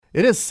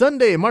It is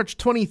Sunday, March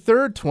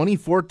 23rd,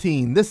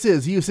 2014. This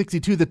is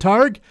U62 The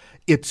Targ.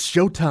 It's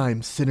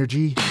showtime,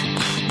 Synergy.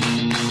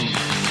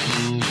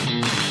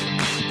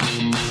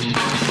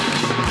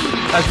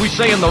 As we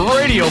say in the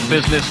radio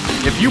business,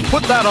 if you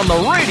put that on the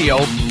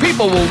radio,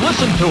 people will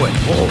listen to it.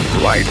 All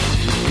right,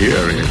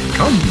 here it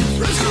comes.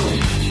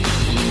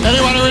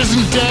 Anyone who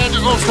isn't dead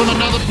or from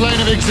another plane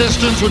of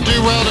existence would do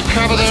well to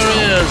cover their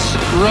ears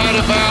right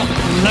about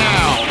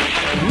now.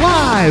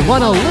 Live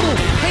on a little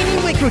tiny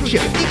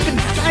microchip deep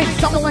inside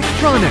some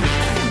electronics,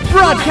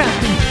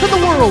 broadcasting to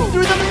the world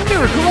through the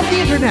miracle of the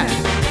internet.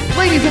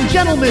 Ladies and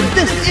gentlemen,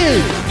 this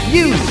is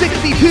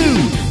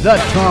U62 The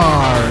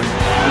Targ.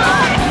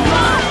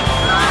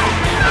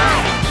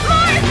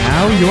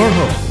 Now your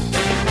host,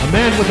 a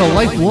man with a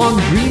lifelong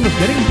dream of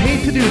getting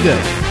paid to do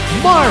this,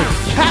 Mark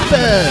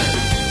Pappas.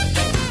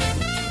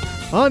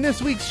 On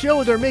this week's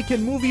show, they're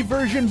making movie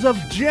versions of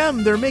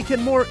Jem. They're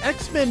making more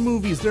X-Men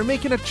movies. They're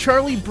making a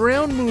Charlie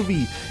Brown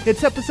movie.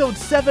 It's episode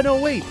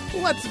 708.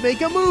 Let's make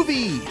a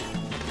movie.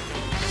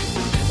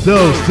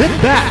 So sit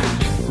back,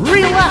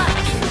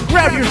 relax,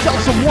 grab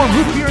yourself some warm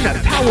root beer and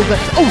a towel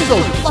that's oh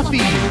so fluffy.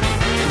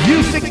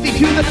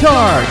 U62 The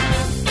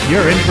Targ.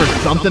 You're in for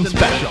something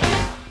special.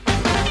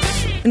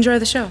 Enjoy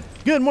the show.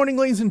 Good morning,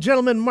 ladies and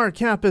gentlemen. Mark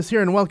Kappas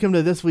here, and welcome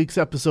to this week's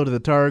episode of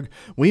The Targ.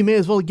 We may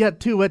as well get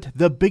to it.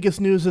 The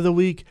biggest news of the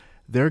week,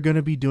 they're going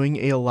to be doing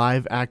a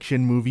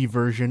live-action movie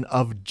version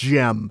of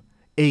Jem,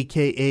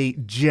 a.k.a.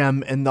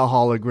 Jem and the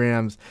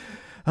Holograms.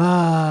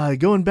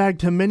 Going back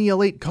to many a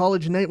late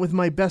college night with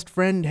my best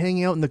friend,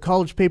 hanging out in the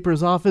college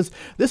paper's office.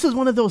 This is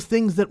one of those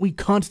things that we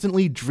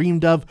constantly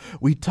dreamed of,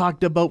 we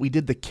talked about, we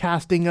did the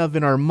casting of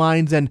in our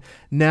minds, and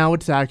now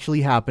it's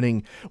actually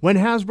happening. When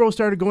Hasbro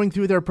started going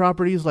through their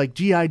properties like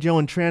G.I. Joe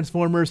and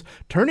Transformers,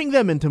 turning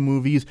them into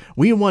movies,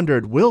 we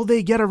wondered, will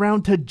they get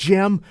around to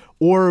Jem,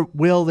 or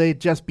will they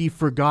just be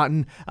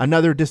forgotten,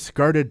 another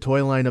discarded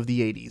toy line of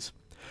the 80s?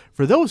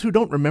 For those who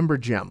don't remember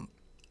Jem,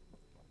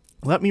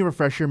 let me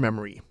refresh your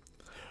memory.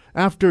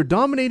 After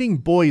dominating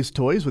boys'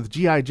 toys with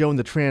G.I. Joe and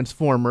the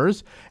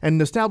Transformers,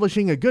 and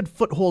establishing a good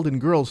foothold in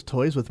girls'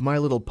 toys with My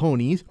Little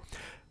Ponies,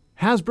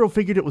 Hasbro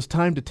figured it was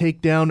time to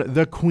take down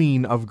the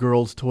queen of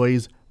girls'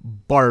 toys,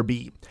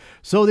 Barbie.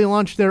 So they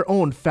launched their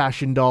own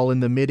fashion doll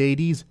in the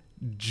mid-80s,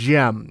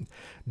 Jem.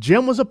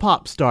 Jem was a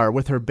pop star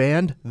with her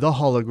band, The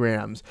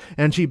Holograms,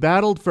 and she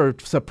battled for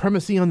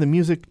supremacy on the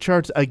music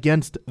charts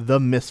against the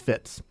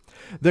Misfits.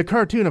 The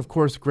cartoon, of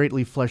course,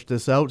 greatly fleshed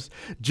this out.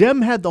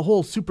 Jem had the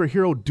whole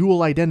superhero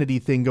dual identity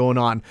thing going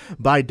on.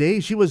 By day,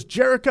 she was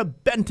Jerrica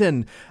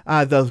Benton,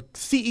 the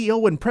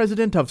CEO and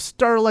president of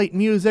Starlight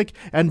Music,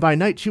 and by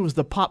night, she was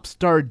the pop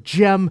star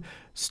Jem,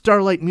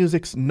 Starlight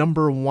Music's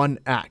 #1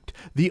 act.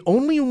 The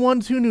only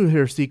ones who knew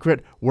her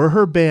secret were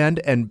her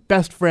band and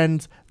best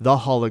friends, the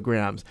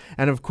Holograms.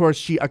 And of course,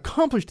 she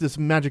accomplished this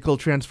magical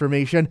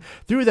transformation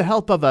through the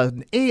help of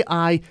an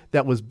AI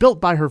that was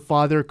built by her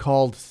father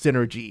called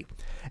Synergy.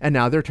 And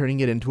now they're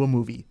turning it into a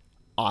movie.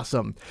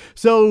 Awesome.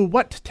 So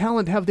what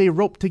talent have they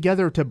roped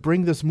together to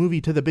bring this movie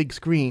to the big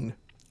screen?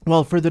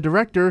 Well, for the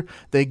director,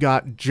 they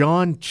got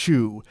Jon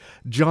Chu.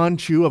 Jon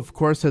Chu, of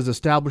course, has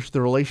established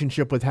the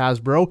relationship with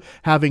Hasbro,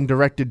 having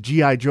directed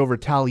G.I. Joe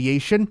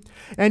Retaliation.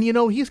 And, you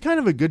know, he's kind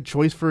of a good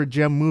choice for a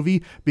Jem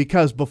movie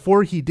because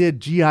before he did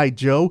G.I.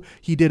 Joe,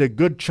 he did a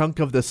good chunk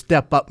of the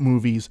Step Up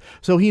movies.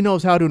 So he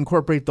knows how to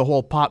incorporate the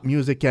whole pop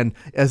music and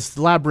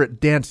elaborate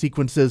dance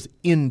sequences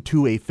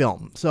into a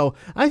film. So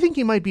I think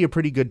he might be a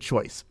pretty good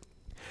choice.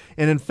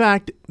 And in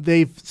fact,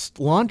 they've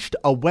launched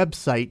a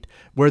website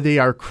where they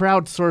are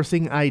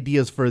crowdsourcing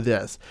ideas for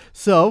this.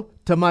 So,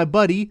 to my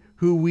buddy,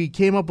 who we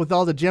came up with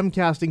all the Jem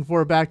casting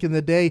for back in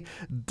the day,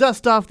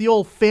 dust off the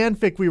old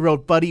fanfic we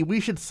wrote, buddy.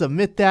 We should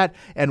submit that,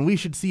 and we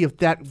should see if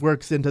that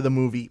works into the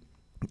movie.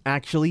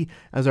 Actually,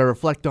 as I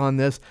reflect on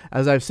this,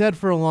 as I've said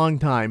for a long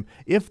time,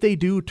 if they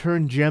do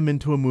turn Jem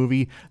into a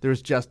movie,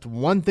 there's just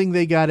one thing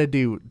they gotta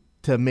do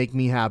to make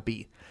me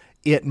happy.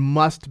 It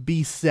must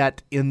be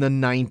set in the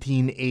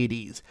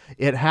 1980s.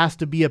 It has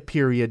to be a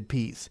period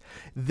piece.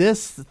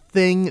 This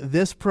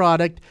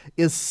product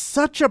is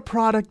such a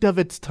product of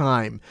its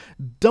time.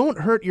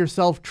 Don't hurt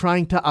yourself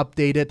trying to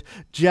update it.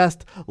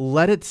 Just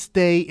let it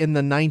stay in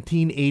the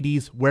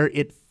 1980s where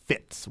it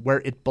fits,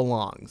 where it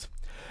belongs.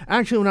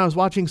 Actually, when I was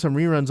watching some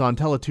reruns on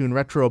Teletoon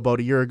Retro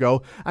about a year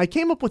ago, I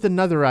came up with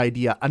another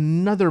idea,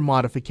 another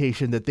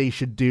modification that they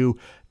should do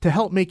to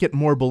help make it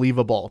more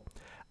believable.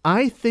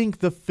 I think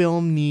the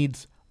film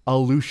needs a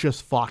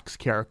Lucius Fox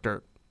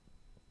character.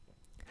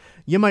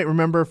 You might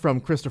remember from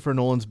Christopher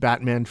Nolan's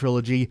Batman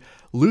trilogy,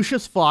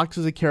 Lucius Fox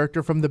is a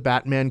character from the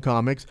Batman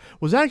comics,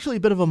 was actually a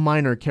bit of a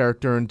minor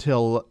character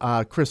until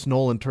Chris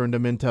Nolan turned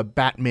him into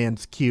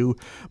Batman's Q.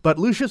 But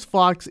Lucius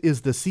Fox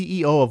is the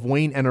CEO of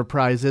Wayne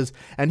Enterprises,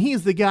 and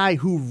he's the guy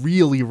who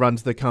really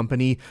runs the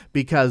company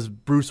because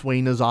Bruce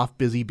Wayne is off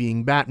busy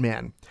being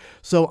Batman.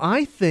 So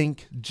I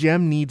think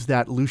Jem needs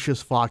that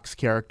Lucius Fox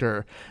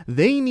character.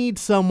 They need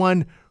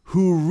someone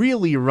who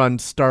really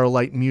runs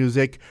Starlight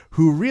Music,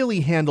 who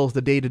really handles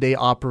the day-to-day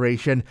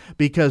operation,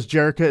 because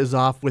Jerrica is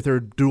off with her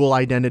dual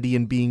identity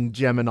and being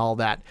Jem and all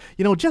that.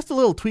 You know, just a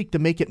little tweak to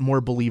make it more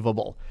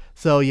believable.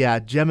 So yeah,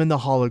 Jem and the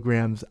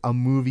Holograms, a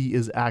movie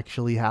is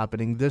actually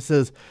happening. This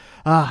is,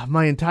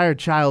 my entire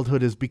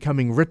childhood is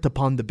becoming writ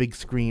upon the big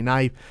screen.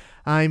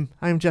 I'm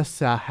just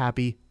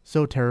happy,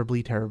 so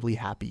terribly, terribly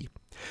happy.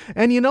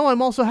 And you know,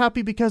 I'm also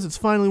happy because it's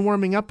finally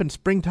warming up and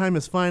springtime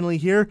is finally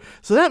here.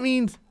 So that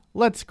means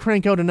let's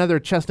crank out another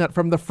chestnut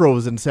from the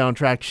Frozen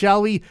soundtrack,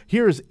 shall we?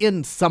 Here's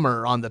In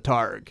Summer on the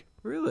Targ.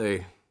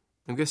 Really?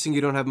 I'm guessing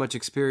you don't have much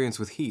experience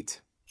with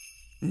heat.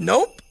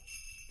 Nope.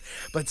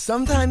 But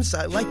sometimes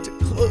I like to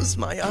close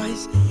my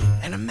eyes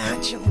and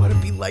imagine what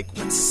it'd be like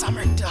when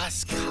summer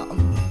does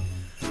come.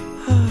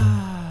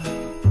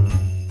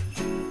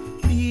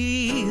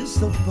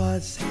 Bees will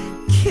buzz,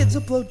 kids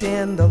will blow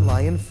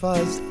dandelion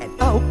fuzz, and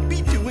I'll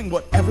be doing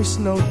whatever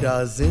snow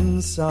does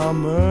in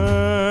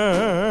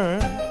summer.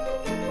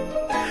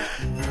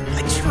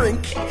 I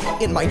drink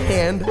in my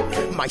hand,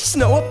 my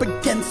snow up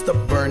against the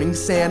burning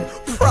sand,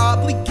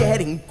 probably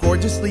getting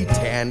gorgeously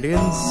tanned in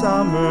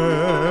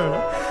summer.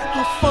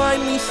 I'll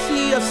finally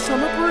see a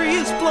summer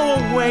breeze blow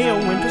away a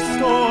winter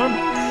storm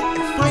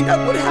and find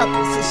out what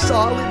happens to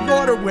solid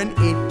water when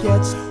it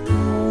gets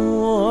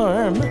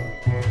warm.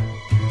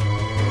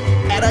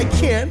 And I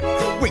can't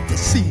wait to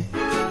see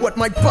what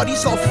my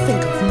buddies all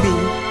think of me.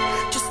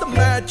 Just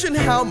imagine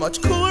how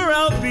much cooler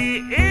I'll be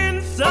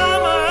in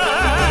summer.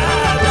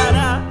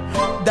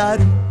 The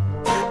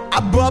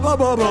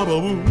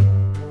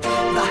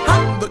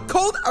hot and the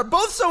cold are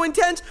both so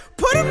intense,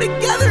 put them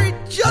together,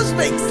 it just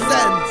makes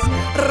sense.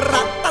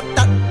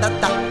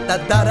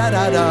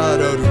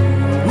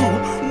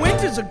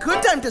 Winter's a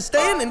good time to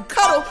stay in and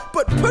cuddle,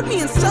 but put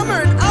me in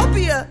summer and I'll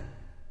be a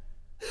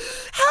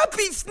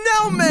happy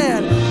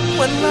snowman.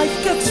 When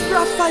life gets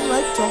rough, I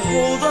like to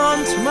hold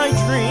on to my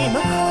dream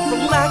of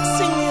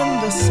relaxing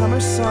in the summer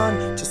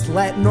sun, just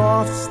letting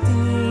off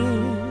steam.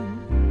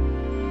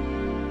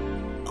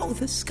 Oh,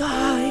 the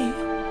sky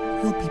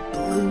will be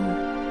blue,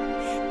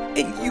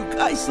 and you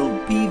guys will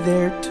be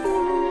there too.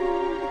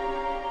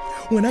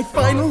 When I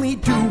finally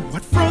do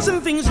what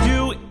frozen things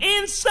do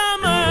in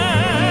summer.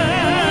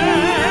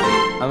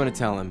 I'm gonna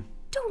tell him.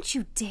 Don't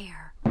you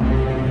dare.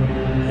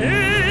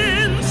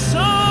 In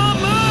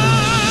summer.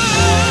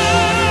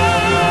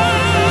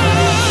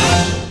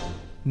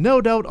 No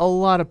doubt a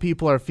lot of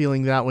people are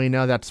feeling that way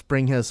now that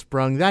spring has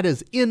sprung. That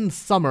is In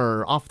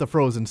Summer off the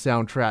Frozen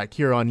soundtrack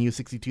here on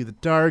U62 The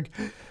Targ.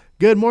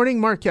 Good morning,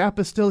 Mark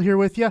Kappa still here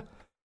with you.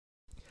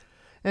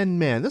 And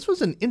man, this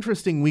was an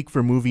interesting week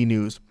for movie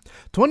news.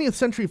 20th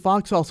Century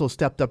Fox also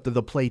stepped up to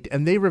the plate,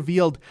 and they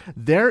revealed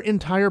their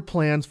entire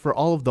plans for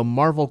all of the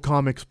Marvel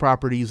Comics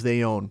properties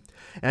they own.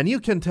 And you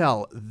can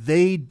tell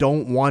they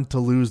don't want to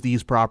lose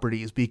these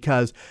properties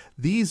because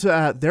these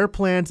their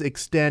plans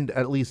extend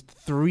at least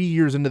 3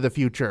 years into the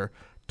future.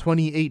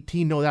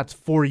 2018, no, that's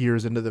 4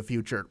 years into the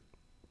future.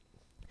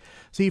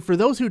 See, for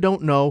those who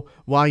don't know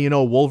why,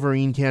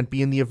 Wolverine can't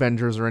be in the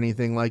Avengers or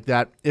anything like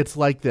that, it's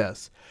like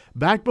this.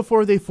 Back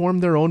before they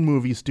formed their own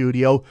movie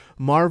studio,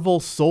 Marvel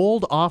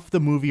sold off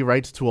the movie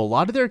rights to a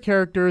lot of their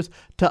characters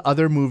to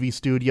other movie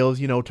studios,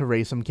 to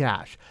raise some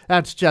cash.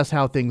 That's just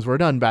how things were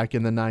done back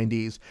in the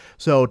 90s.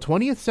 So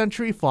 20th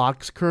Century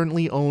Fox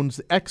currently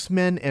owns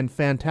X-Men and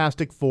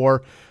Fantastic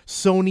Four.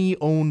 Sony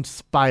owns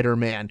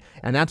Spider-Man,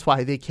 and that's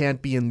why they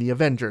can't be in the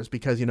Avengers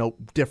because,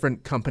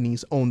 different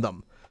companies own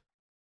them.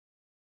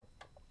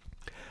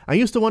 I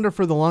used to wonder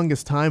for the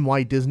longest time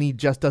why Disney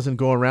just doesn't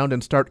go around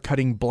and start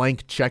cutting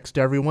blank checks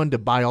to everyone to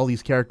buy all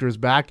these characters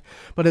back.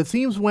 But it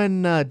seems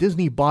when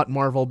Disney bought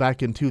Marvel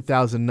back in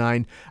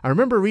 2009, I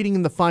remember reading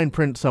in the fine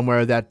print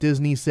somewhere that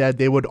Disney said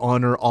they would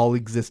honor all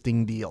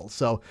existing deals.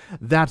 So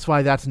that's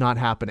why that's not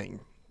happening.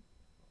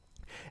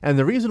 And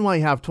the reason why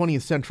you have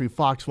 20th Century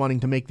Fox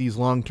wanting to make these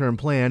long-term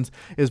plans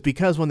is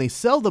because when they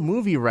sell the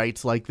movie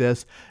rights like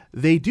this,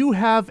 they do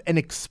have an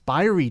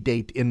expiry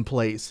date in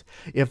place.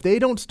 If they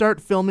don't start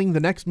filming the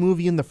next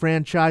movie in the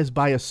franchise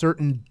by a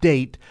certain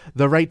date,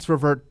 the rights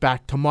revert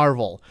back to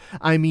Marvel.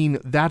 I mean,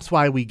 that's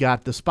why we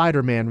got the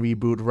Spider-Man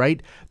reboot,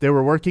 right? They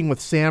were working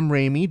with Sam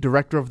Raimi,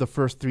 director of the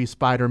first 3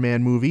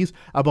 Spider-Man movies,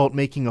 about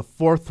making a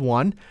 4th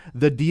one.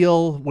 The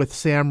deal with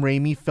Sam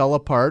Raimi fell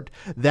apart.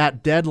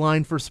 That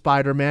deadline for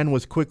Spider-Man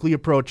was quickly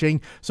approaching,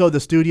 so the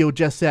studio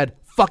just said,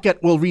 fuck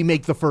it, we'll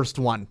remake the first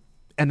one.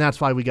 And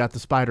that's why we got the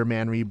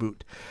Spider-Man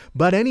reboot.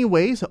 But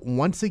anyways,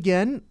 once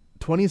again,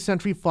 20th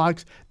Century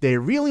Fox, they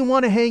really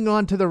want to hang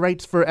on to the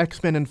rights for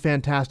X-Men and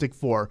Fantastic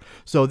Four.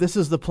 So this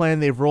is the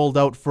plan they've rolled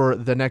out for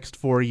the next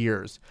 4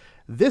 years.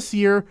 This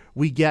year,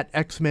 we get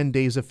X-Men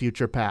Days of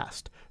Future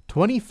Past.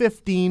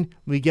 2015,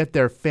 we get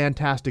their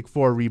Fantastic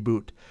Four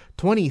reboot.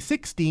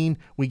 2016,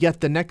 we get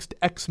the next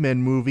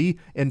X-Men movie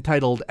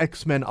entitled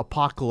X-Men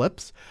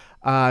Apocalypse.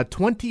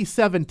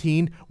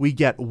 2017, we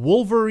get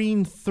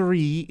Wolverine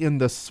 3 in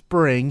the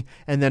spring,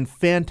 and then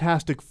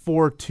Fantastic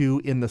Four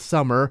 2 in the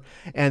summer.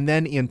 And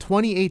then in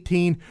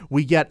 2018,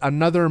 we get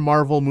another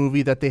Marvel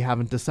movie that they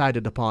haven't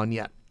decided upon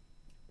yet.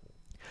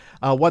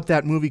 What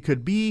that movie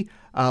could be,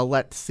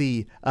 let's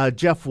see.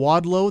 Jeff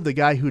Wadlow, the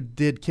guy who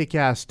did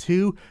Kick-Ass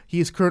 2,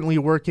 he's currently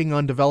working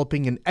on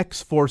developing an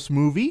X-Force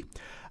movie.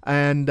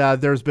 And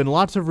there's been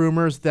lots of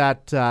rumors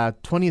that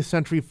 20th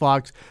Century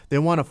Fox, they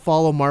want to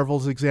follow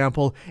Marvel's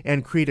example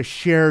and create a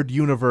shared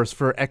universe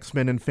for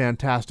X-Men and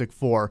Fantastic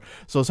Four.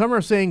 So some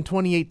are saying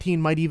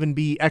 2018 might even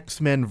be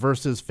X-Men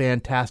versus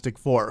Fantastic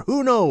Four.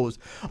 Who knows?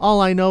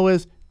 All I know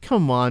is,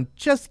 come on,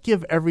 just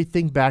give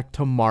everything back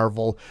to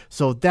Marvel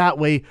so that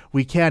way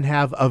we can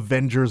have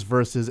Avengers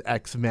versus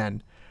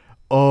X-Men.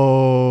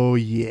 Oh,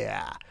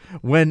 yeah.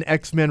 When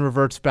X-Men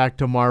reverts back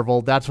to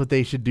Marvel, that's what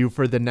they should do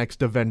for the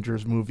next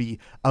Avengers movie.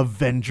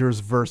 Avengers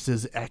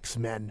versus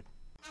X-Men.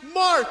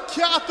 Mark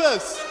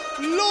Kappas,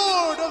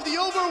 Lord of the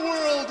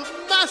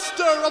Overworld,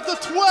 Master of the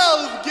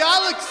 12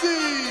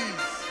 Galaxies.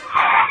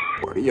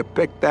 Where do you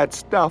pick that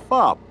stuff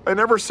up? I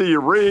never see you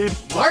read.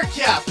 Mark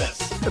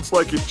Kappas, It's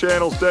like he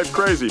channels dead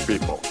crazy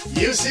people.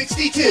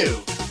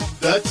 U62,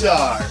 The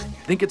Targ.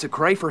 Think it's a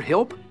cry for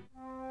help?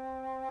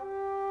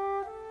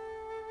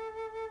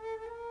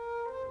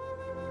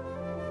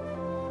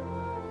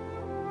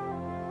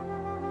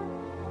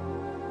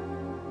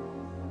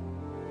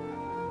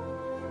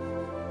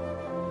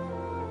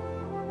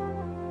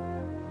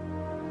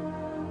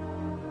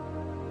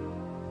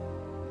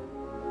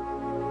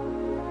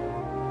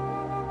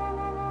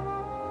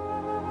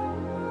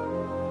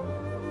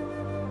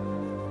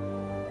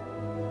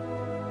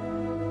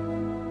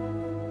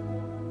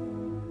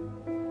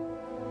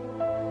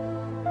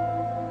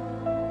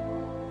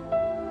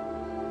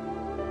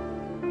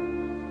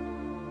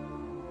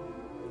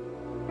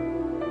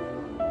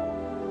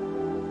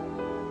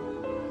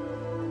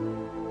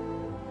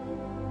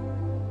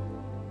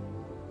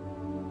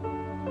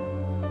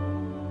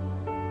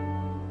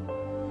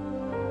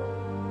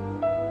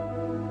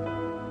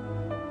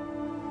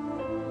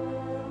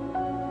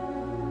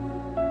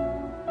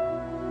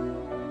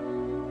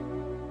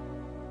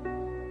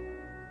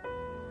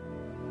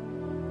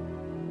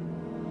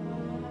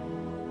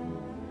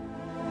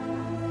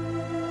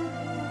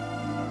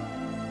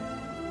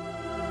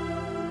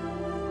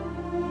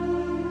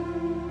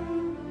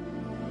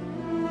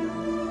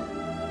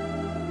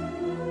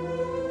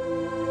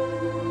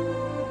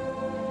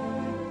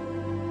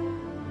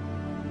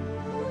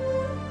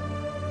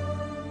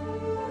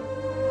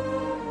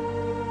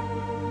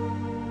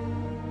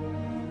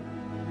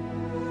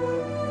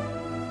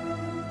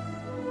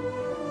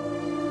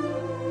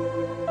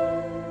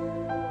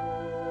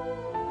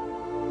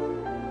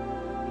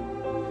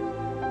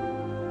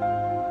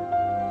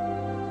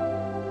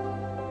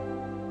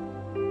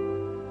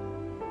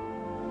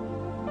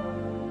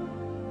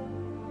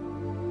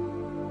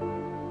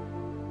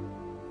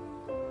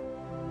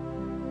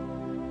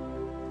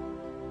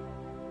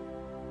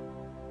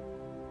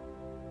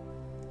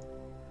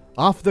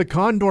 Off the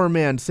Condor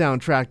Man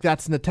soundtrack,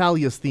 that's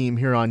Natalia's theme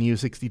here on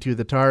U62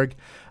 The Targ.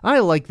 I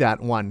like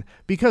that one,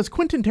 because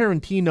Quentin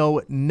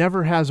Tarantino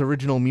never has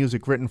original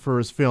music written for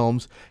his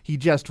films. He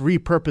just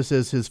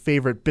repurposes his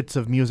favorite bits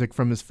of music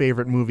from his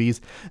favorite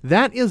movies.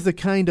 That is the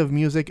kind of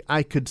music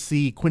I could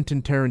see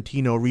Quentin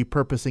Tarantino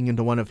repurposing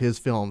into one of his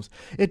films.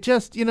 It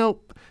just,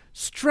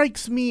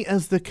 strikes me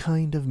as the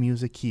kind of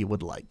music he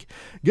would like.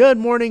 Good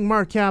morning,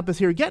 Mark Kappas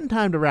here, getting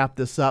time to wrap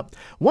this up.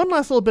 One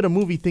last little bit of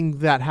movie thing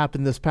that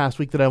happened this past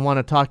week that I want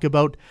to talk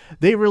about.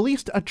 They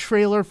released a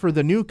trailer for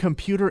the new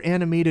computer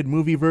animated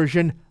movie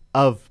version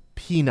of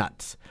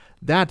Peanuts.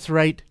 That's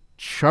right,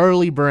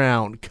 Charlie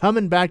Brown,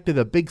 coming back to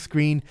the big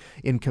screen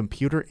in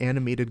computer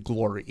animated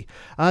glory.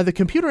 The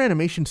computer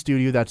animation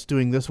studio that's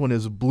doing this one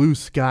is Blue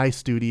Sky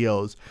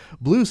Studios.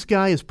 Blue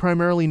Sky is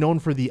primarily known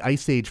for the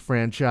Ice Age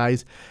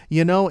franchise,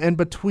 and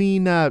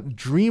between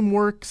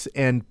DreamWorks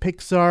and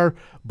Pixar,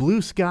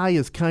 Blue Sky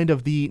is kind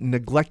of the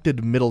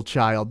neglected middle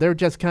child. They're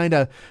just kind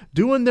of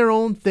doing their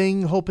own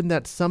thing, hoping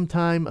that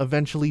sometime,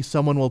 eventually,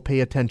 someone will pay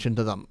attention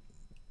to them.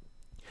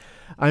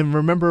 I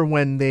remember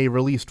when they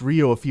released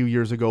Rio a few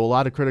years ago, a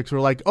lot of critics were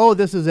like, oh,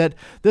 this is it.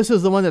 This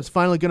is the one that's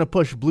finally going to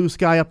push Blue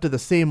Sky up to the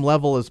same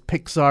level as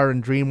Pixar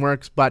and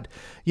DreamWorks. But,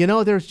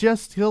 they're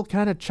just still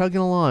kind of chugging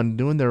along,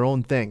 doing their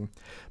own thing.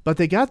 But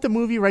they got the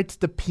movie rights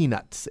to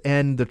Peanuts,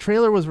 and the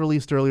trailer was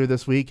released earlier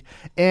this week,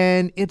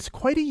 and it's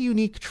quite a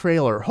unique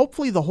trailer.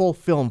 Hopefully the whole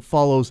film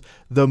follows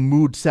the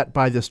mood set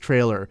by this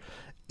trailer.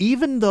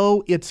 Even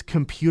though it's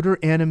computer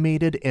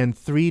animated and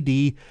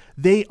 3D,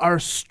 they are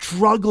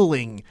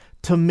struggling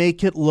to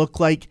make it look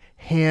like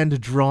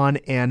hand-drawn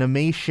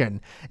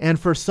animation. And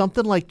for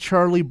something like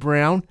Charlie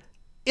Brown,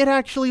 it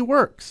actually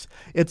works.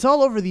 It's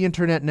all over the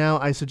internet now.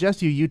 I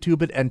suggest you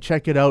YouTube it and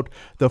check it out.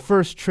 The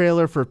first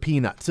trailer for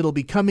Peanuts. It'll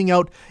be coming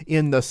out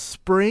in the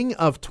spring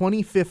of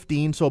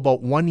 2015, so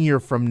about 1 year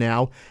from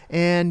now.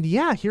 And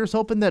yeah, here's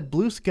hoping that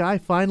Blue Sky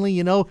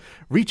finally,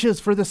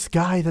 reaches for the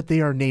sky that they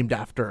are named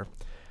after.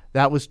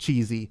 That was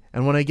cheesy,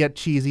 and when I get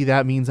cheesy,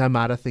 that means I'm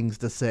out of things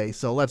to say.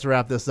 So let's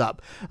wrap this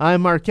up.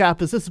 I'm Mark Kappas.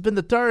 This has been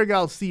The Targ.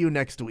 I'll see you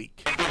next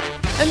week.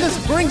 And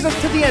this brings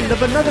us to the end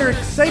of another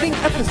exciting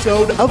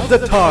episode of The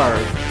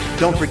Targ.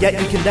 Don't forget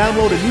you can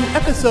download a new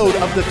episode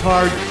of The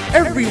Targ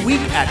every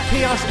week at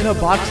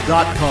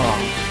chaosinabox.com.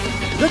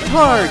 The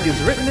Targ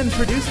is written and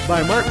produced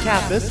by Mark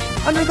Kappas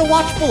under the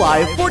watchful eye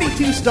of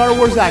 42 Star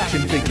Wars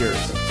action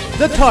figures.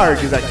 The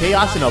Targ is a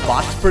Chaos in a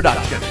Box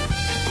production.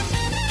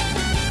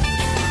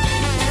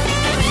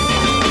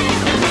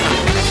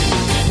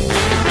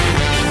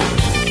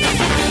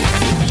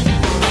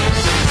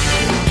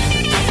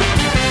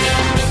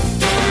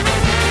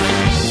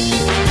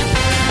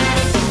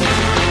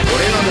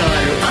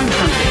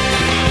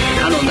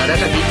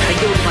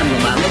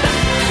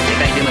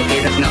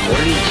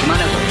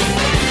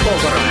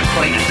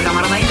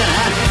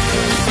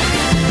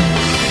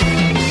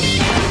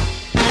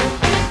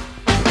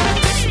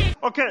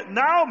 Okay,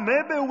 now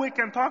maybe we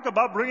can talk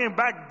about bringing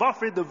back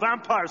Buffy the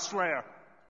Vampire Slayer.